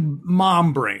mentioned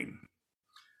mom brain,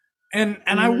 and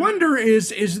I wonder,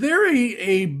 is there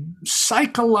a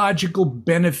psychological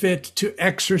benefit to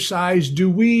exercise? Do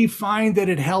we find that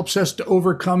it helps us to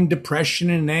overcome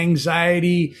depression and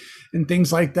anxiety? and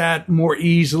things like that more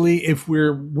easily if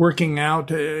we're working out.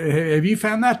 Have you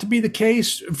found that to be the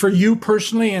case for you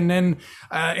personally? And then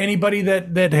anybody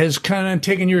that has kind of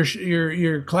taken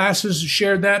your classes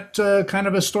shared that kind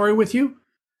of a story with you?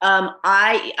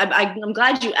 I'm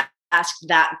glad you asked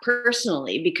that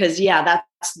personally, because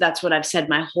that's what I've said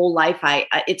my whole life.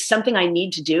 It's something I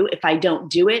need to do. If I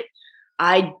don't do it,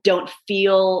 I don't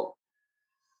feel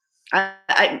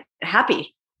I'm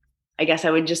happy. I guess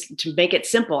I would just, to make it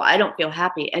simple, I don't feel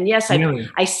happy. And yes,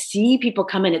 I see people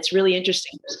come in. It's really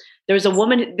interesting. There's a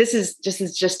woman, this is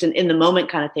just an in the moment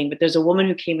kind of thing, but there's a woman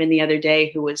who came in the other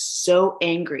day who was so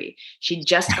angry. She'd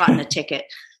just gotten a ticket.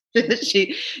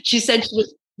 She said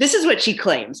this is what she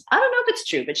claims. I don't know if it's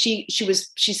true, but she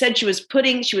said she was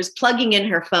plugging in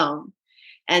her phone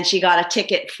and she got a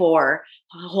ticket for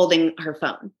holding her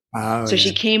phone. Oh, so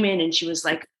she came in and she was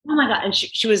like, oh my God. And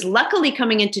she was luckily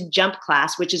coming into jump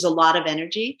class, which is a lot of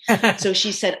energy. So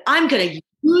she said, I'm going to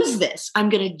use this. I'm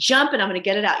going to jump and I'm going to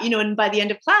get it out. And by the end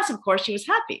of class, of course, she was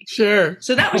happy. Sure.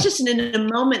 So that was just an in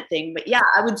a moment thing. But yeah,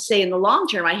 I would say in the long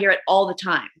term, I hear it all the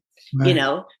time.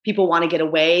 Right. People want to get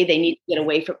away. They need to get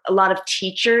away from, a lot of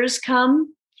teachers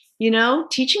come,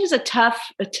 teaching is a tough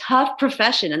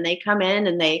profession, and they come in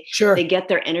and they get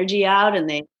their energy out and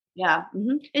they,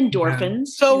 endorphins.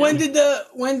 So when did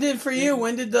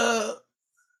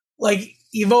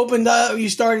you've opened up, you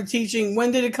started teaching,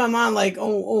 when did it come on? Like,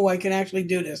 oh, I can actually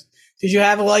do this. Did you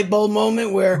have a light bulb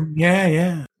moment where?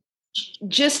 Yeah.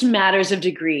 Just matters of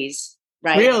degrees,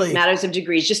 right? Really? Matters of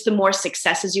degrees. Just the more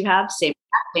successes you have, same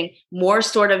thing, more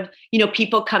sort of,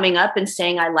 people coming up and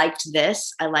saying, I liked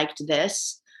this.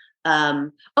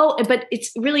 But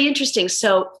it's really interesting.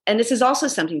 So, and this is also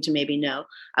something to maybe know.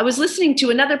 I was listening to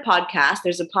another podcast.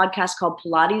 There's a podcast called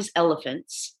Pilates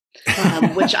Elephants,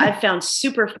 which I've found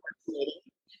super fascinating.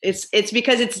 It's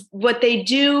because it's what they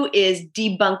do is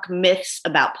debunk myths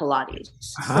about Pilates.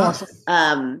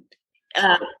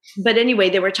 But anyway,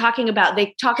 they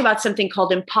talk about something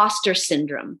called imposter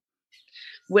syndrome,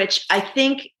 which I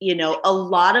think, a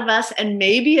lot of us, and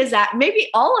maybe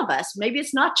all of us, maybe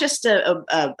it's not just a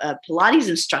Pilates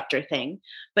instructor thing,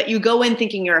 but you go in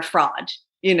thinking you're a fraud.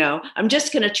 I'm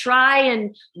just going to try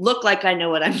and look like I know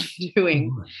what I'm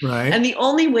doing. Right. And the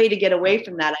only way to get away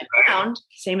from that, I found,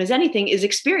 same as anything, is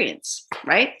experience,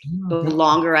 right? The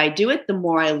longer I do it, the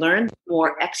more I learn, the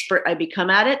more expert I become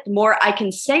at it, the more I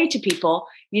can say to people,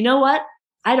 you know what?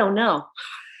 I don't know.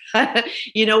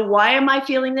 Why am I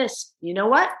feeling this? You know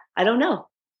what? I don't know.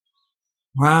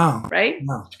 Wow. Right?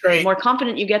 Wow. Great. The more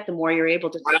confident you get, the more you're able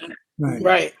to say it.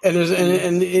 Right. And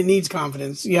it needs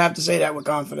confidence. You have to say that with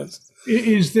confidence.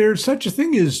 Is there such a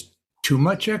thing as too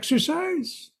much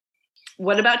exercise?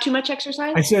 What about too much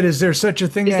exercise? I said, is there such a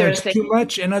thing as too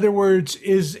much? In other words,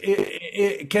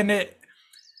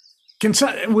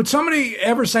 would somebody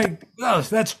ever say, oh,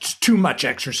 that's too much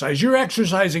exercise? You're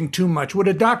exercising too much. Would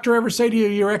a doctor ever say to you,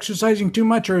 you're exercising too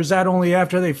much? Or is that only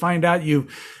after they find out you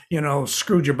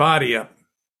screwed your body up?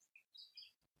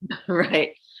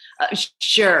 Right.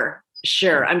 Sure.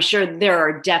 I'm sure there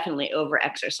are definitely over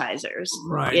exercisers.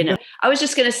 Right. I was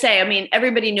just going to say,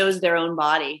 everybody knows their own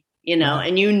body, Right.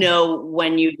 and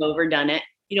when you've overdone it,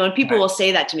 and people will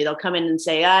say that to me. They'll come in and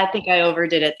say, I think I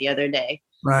overdid it the other day.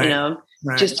 Right.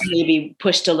 Right. Just maybe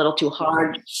pushed a little too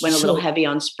hard, went a little heavy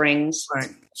on springs. Right.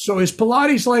 So is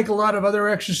Pilates like a lot of other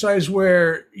exercise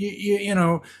where,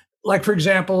 like, for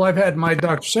example, I've had my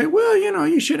doctor say, well,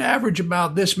 you should average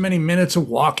about this many minutes of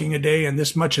walking a day and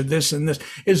this much of this and this.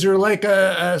 Is there like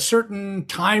a certain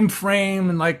time frame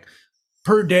and like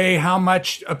per day how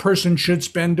much a person should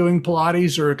spend doing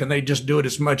Pilates, or can they just do it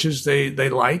as much as they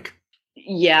like?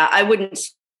 Yeah, I wouldn't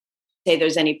say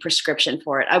there's any prescription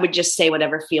for it. I would just say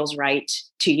whatever feels right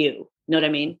to you. You know what I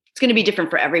mean? It's going to be different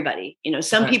for everybody.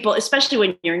 Some people, especially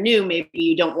when you're new, maybe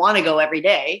you don't want to go every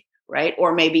day, right?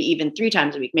 Or maybe even 3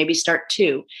 times a week, maybe start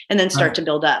 2 and then start to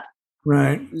build up.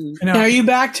 Right. Mm-hmm. Are you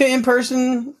back to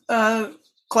in-person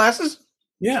classes?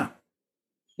 Yeah.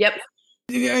 Yep.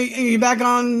 Are you back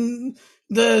on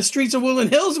the streets of Woodland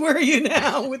Hills? Where are you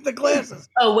now with the classes?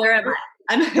 Oh, wherever.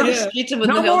 I'm on the streets of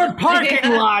Woodland Hills. No more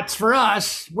parking lots for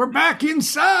us. We're back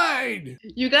inside.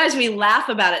 You guys, we laugh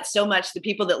about it so much, the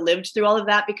people that lived through all of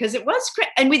that, because it was great.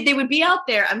 And they would be out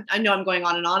there. I know I'm going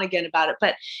on and on again about it,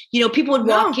 but people would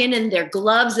walk in their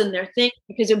gloves and their things,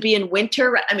 because it would be in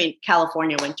winter.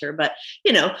 California winter, but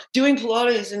doing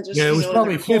Pilates and just it was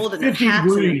probably cold 50 and their hats.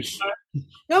 degrees.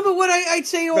 No, but what I'd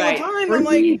say all the time, I'm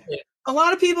like, a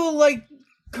lot of people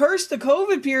curse the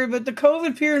COVID period, but the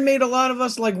COVID period made a lot of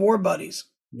us like war buddies.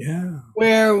 Yeah.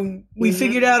 Where we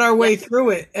figured out our way through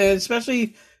it, and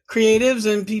especially creatives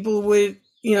and people with,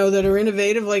 that are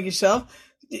innovative like yourself.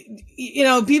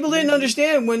 people didn't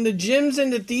understand when the gyms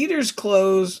and the theaters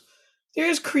close,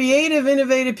 there's creative,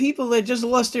 innovative people that just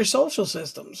lost their social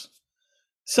systems.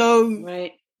 So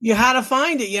right. You had to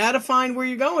find it. You had to find where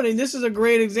you're going. And this is a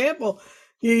great example.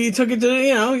 You took it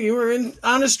to, you were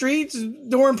on the streets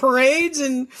during parades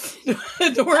and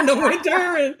during the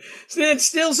winter, and it's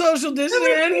still social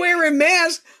distancing and wearing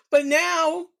masks. But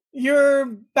now you're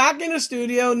back in the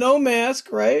studio, no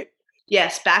mask, right?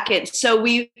 Yes, back in. So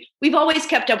we've always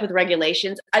kept up with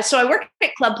regulations. So I work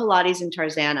at Club Pilates in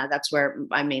Tarzana. That's where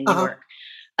I mainly work.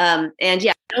 And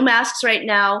yeah, no masks right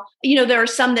now. There are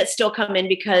some that still come in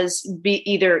because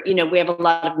either, we have a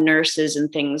lot of nurses and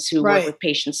things who work with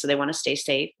patients, so they want to stay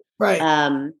safe. Right.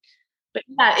 But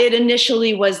yeah, it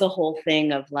initially was the whole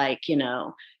thing of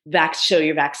show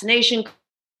your vaccination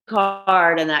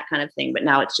card and that kind of thing. But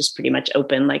now it's just pretty much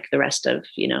open like the rest of,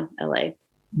 LA.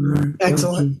 Right.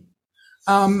 Excellent.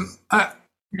 I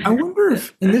wonder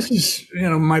if, and this is,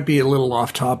 might be a little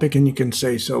off topic and you can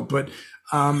say so, but,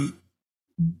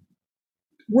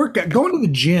 going to the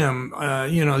gym,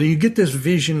 you get this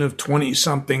vision of 20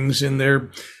 somethings in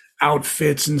their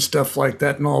outfits and stuff like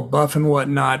that and all buff and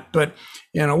whatnot, but,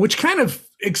 which kind of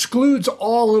excludes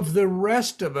all of the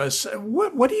rest of us.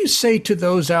 What do you say to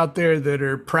those out there that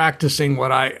are practicing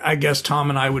what I guess Tom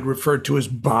and I would refer to as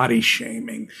body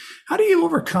shaming? How do you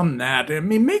overcome that? I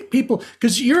mean, make people,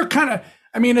 because you're kind of,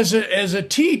 as a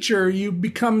teacher, you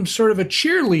become sort of a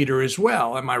cheerleader as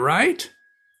well. Am I right?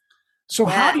 So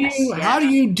how do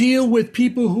you deal with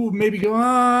people who maybe go,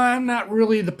 I'm not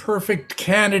really the perfect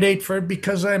candidate for it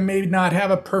because I may not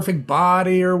have a perfect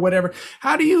body or whatever?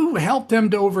 How do you help them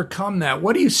to overcome that?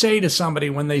 What do you say to somebody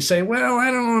when they say, well,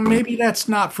 I don't know, maybe that's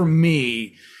not for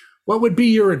me? What would be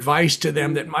your advice to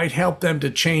them that might help them to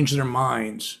change their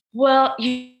minds? Well,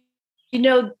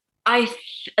 I've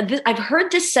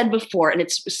heard this said before, and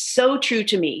it's so true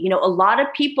to me. A lot of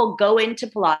people go into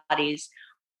Pilates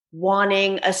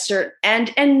wanting a certain,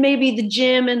 and maybe the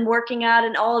gym and working out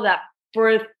and all of that for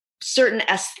a certain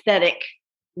aesthetic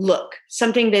look,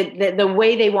 something that the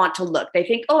way they want to look. They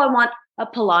think, I want a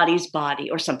Pilates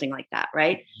body or something like that,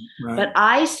 right? But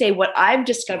I say what I've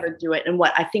discovered through it, and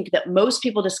what I think that most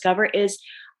people discover is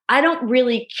I don't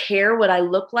really care what I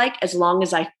look like as long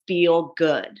as I feel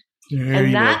good.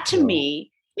 And that to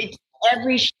me, it's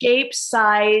every shape,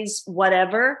 size,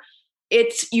 whatever.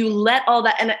 It's you let all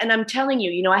that. And I'm telling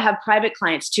you, I have private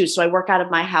clients too. So I work out of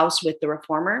my house with the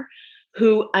reformer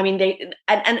who,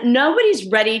 and nobody's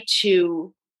ready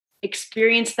to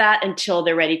experience that until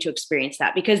they're ready to experience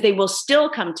that, because they will still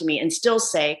come to me and still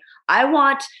say, I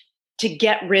want to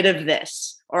get rid of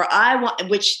this, or I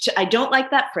don't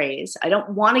like that phrase. I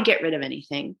don't want to get rid of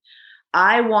anything.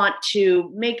 I want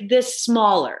to make this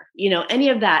smaller, any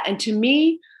of that. And to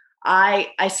me,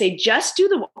 I say, just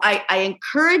do I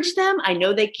encourage them. I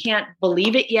know they can't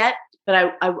believe it yet,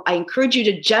 but I encourage you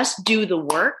to just do the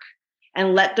work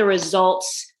and let the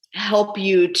results help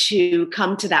you to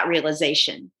come to that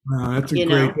realization. That's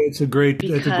a great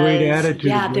attitude.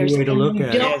 Yeah, there's a way to look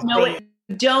at it.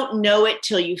 Don't know it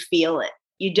till you feel it.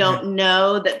 You don't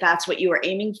know that that's what you were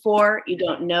aiming for. You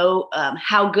don't know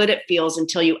how good it feels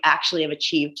until you actually have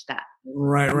achieved that.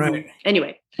 Right.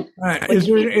 Anyway. All right. Is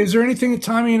there anything that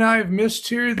Tommy and I have missed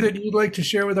here that you'd like to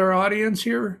share with our audience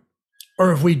here? Or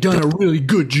have we done a really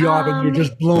good job and you're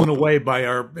just blown away by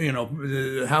our,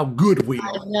 how good we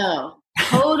are? No,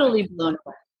 totally blown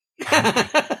away.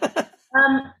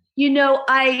 You know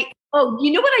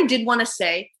what I did want to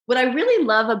say? What I really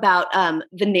love about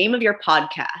the name of your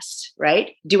podcast,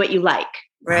 right? Do What You Like,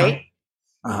 right?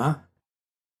 Uh-huh.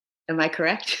 Am I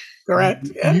correct? Correct.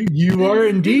 Yeah. You are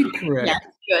indeed correct. Yes,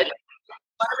 good.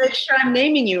 I want to make sure I'm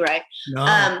naming you right.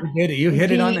 No, you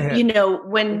hit it on the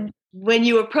head. When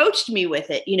you approached me with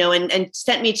it, and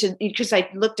sent me to, because I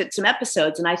looked at some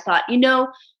episodes and I thought,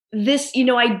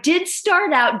 I did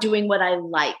start out doing what I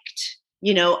liked.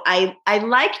 I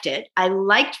liked it. I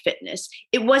liked fitness.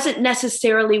 It wasn't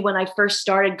necessarily when I first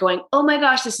started going, oh my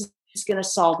gosh, this is going to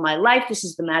solve my life. This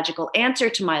is the magical answer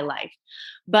to my life.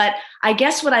 But I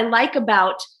guess what I like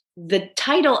about the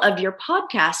title of your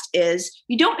podcast is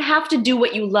you don't have to do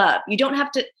what you love. You don't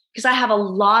have to, because I have a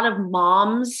lot of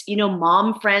moms,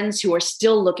 mom friends who are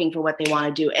still looking for what they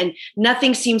want to do. And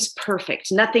nothing seems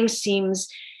perfect. Nothing seems,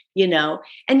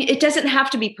 and it doesn't have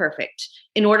to be perfect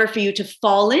in order for you to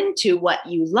fall into what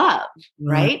you love,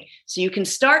 right? So you can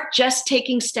start just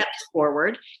taking steps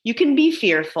forward. You can be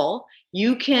fearful.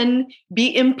 You can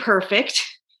be imperfect,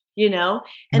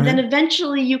 and then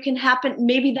eventually you can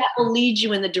maybe that will lead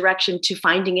you in the direction to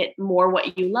finding it more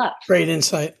what you love. Great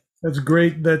insight. That's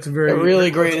great. That's A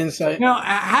really great insight. Now,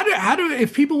 how do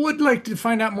if people would like to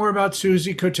find out more about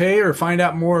Suzy Cote or find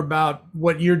out more about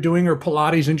what you're doing or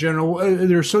Pilates in general,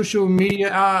 their social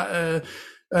media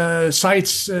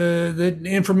sites, the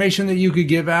information that you could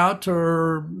give out,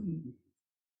 or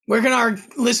where can our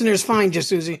listeners find you,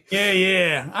 Suzy?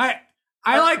 Yeah.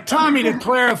 I like Tommy to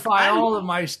clarify all of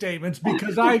my statements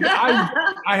because I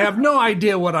have no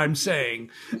idea what I'm saying.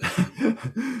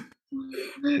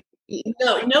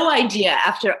 No idea.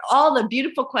 After all the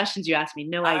beautiful questions you asked me,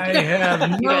 no idea. I have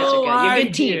you no guys are good. You're a good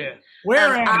idea. team.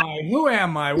 Where am I? Who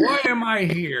am I? Why am I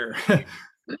here?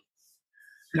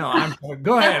 No, I'm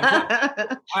go ahead.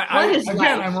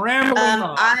 I'm rambling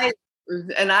on.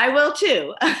 I will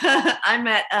too. I'm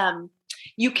at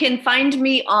you can find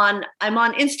me I'm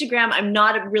on Instagram. I'm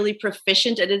not really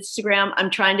proficient at Instagram. I'm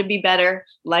trying to be better,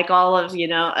 like all of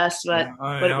us.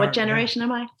 What generation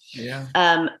am I? Yeah.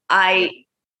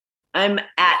 I'm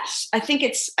at, I think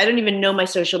I don't even know my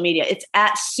social media. It's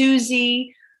at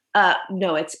Suzy.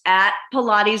 No, it's at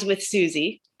Pilates with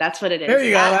Suzy. That's what it is. There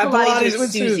you go. At Pilates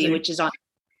with Suzy, which is on.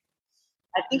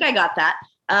 I think I got that.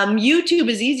 YouTube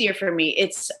is easier for me.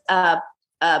 It's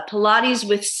Pilates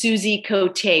with Suzy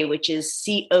Cote, which is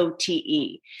Cote.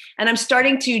 And I'm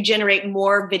starting to generate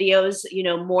more videos,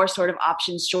 more sort of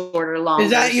options, shorter, longer.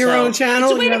 Is that your own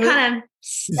channel?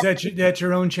 Is that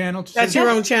your own channel? That's your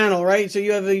own channel, right? So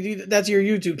you have that's your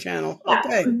YouTube channel.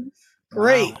 Okay.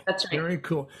 Great. Wow. That's right. Very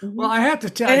cool. Well, I have to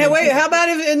tell you. And wait, how about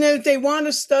if they want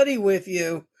to study with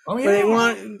you? Oh, yeah.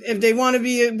 If they want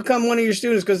to become one of your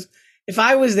students, because if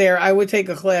I was there, I would take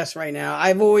a class right now.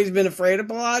 I've always been afraid of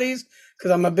Pilates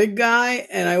because I'm a big guy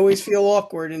and I always feel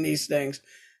awkward in these things.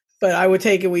 But I would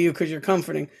take it with you because you're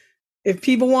comforting. If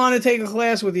people want to take a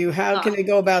class with you, how can they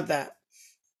go about that?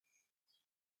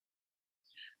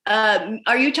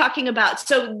 Are you talking about,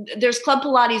 so there's Club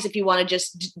Pilates if you want to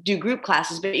just do group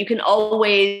classes, but you can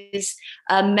always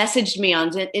message me on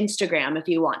Instagram if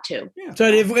you want to. Yeah. So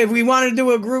if we want to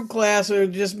do a group class or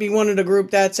just be one of the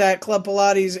group, that's at Club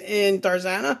Pilates in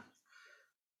Tarzana?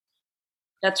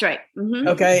 That's right. Mm-hmm.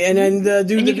 Okay, and then the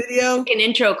video? An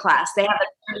intro class. They have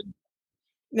a...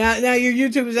 Now your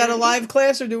YouTube, is that a live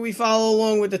class or do we follow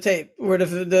along with the tape or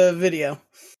the video?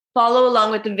 Follow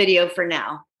along with the video for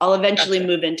now. I'll eventually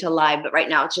move into live, but right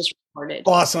now it's just recorded.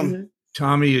 Awesome. Mm-hmm.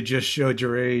 Tommy, you just showed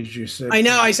your age. You said I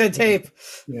know, I said tape.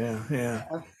 Yeah.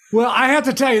 Well, I have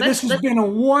to tell you, this has been a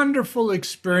wonderful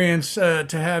experience to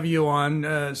have you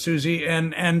on, Suzy,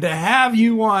 and to have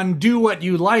you on Do What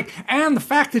You Like, and the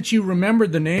fact that you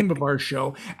remembered the name of our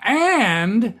show,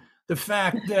 and the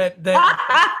fact that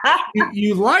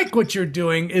you like what you're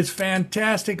doing is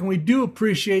fantastic, and we do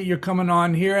appreciate you coming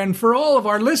on here. And for all of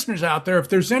our listeners out there, if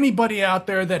there's anybody out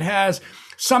there that has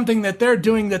something that they're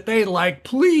doing that they like,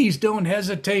 please don't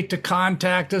hesitate to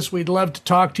contact us. We'd love to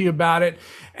talk to you about it.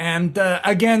 And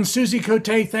again, Suzy Cote,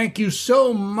 thank you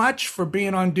so much for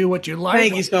being on Do What You Like.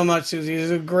 Thank you so much, Suzy. It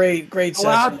was a great session. Go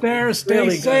out there, stay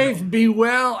really safe, be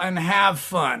well, and have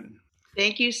fun.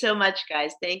 Thank you so much,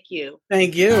 guys. Thank you.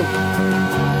 Thank you.